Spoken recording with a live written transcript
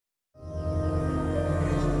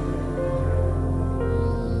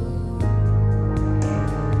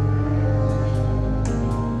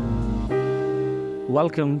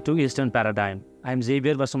Welcome to Eastern Paradigm. I'm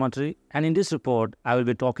Xavier Vasumatri, and in this report, I will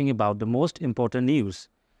be talking about the most important news.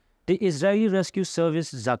 The Israeli Rescue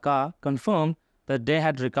Service Zaka confirmed that they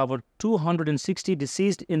had recovered 260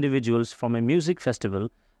 deceased individuals from a music festival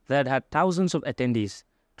that had thousands of attendees.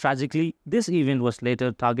 Tragically, this event was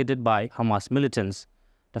later targeted by Hamas militants.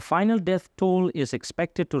 The final death toll is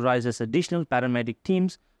expected to rise as additional paramedic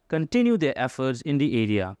teams continue their efforts in the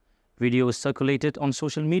area. Videos circulated on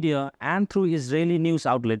social media and through Israeli news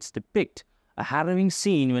outlets depict a harrowing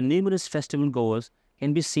scene where numerous festival goers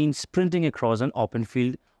can be seen sprinting across an open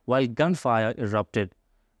field while gunfire erupted.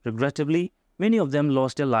 Regrettably, many of them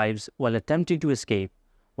lost their lives while attempting to escape,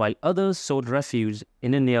 while others sought refuge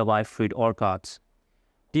in the nearby freight orchards.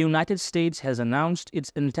 The United States has announced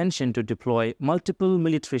its intention to deploy multiple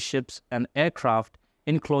military ships and aircraft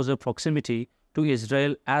in closer proximity to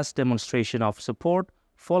Israel as demonstration of support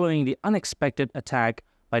following the unexpected attack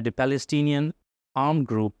by the Palestinian armed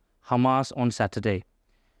group Hamas on Saturday.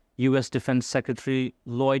 U.S. Defense Secretary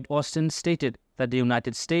Lloyd Austin stated that the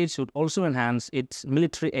United States would also enhance its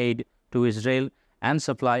military aid to Israel and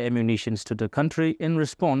supply munitions to the country in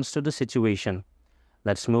response to the situation.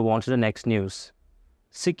 Let's move on to the next news.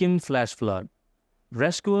 Sikkim flash flood.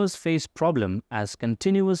 Rescuers face problem as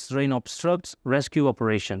continuous rain obstructs rescue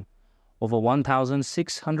operation. Over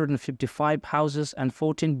 1,655 houses and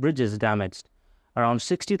 14 bridges damaged. Around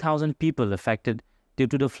 60,000 people affected due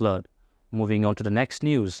to the flood. Moving on to the next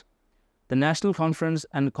news. The National Conference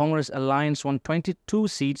and Congress Alliance won 22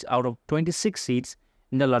 seats out of 26 seats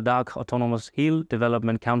in the Ladakh Autonomous Hill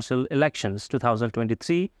Development Council elections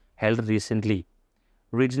 2023 held recently.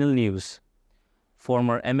 Regional news.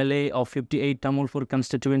 Former MLA of 58 Tamulpur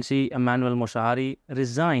constituency Emmanuel Moshahari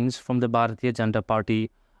resigns from the Bharatiya Janata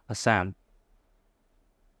Party, Assam.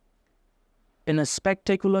 In a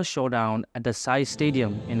spectacular showdown at the Sai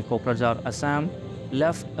Stadium in Kokrajhar, Assam,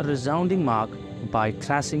 left a resounding mark by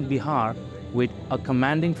thrashing Bihar with a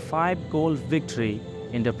commanding 5-goal victory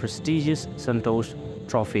in the prestigious Santosh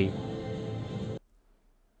Trophy.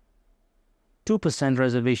 2%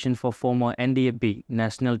 reservation for former NDAP,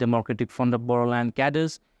 National Democratic Front of Bodoland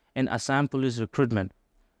cadres in Assam police recruitment.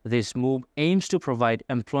 This move aims to provide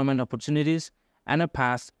employment opportunities and a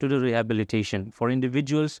path to the rehabilitation for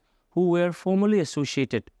individuals who were formerly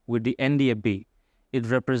associated with the NDAP. It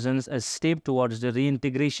represents a step towards the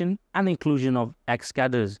reintegration and inclusion of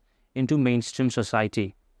ex-cadres into mainstream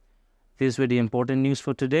society. These were the important news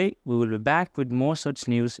for today. We will be back with more such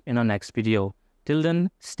news in our next video. Till then,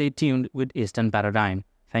 stay tuned with Eastern Paradigm.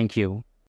 Thank you.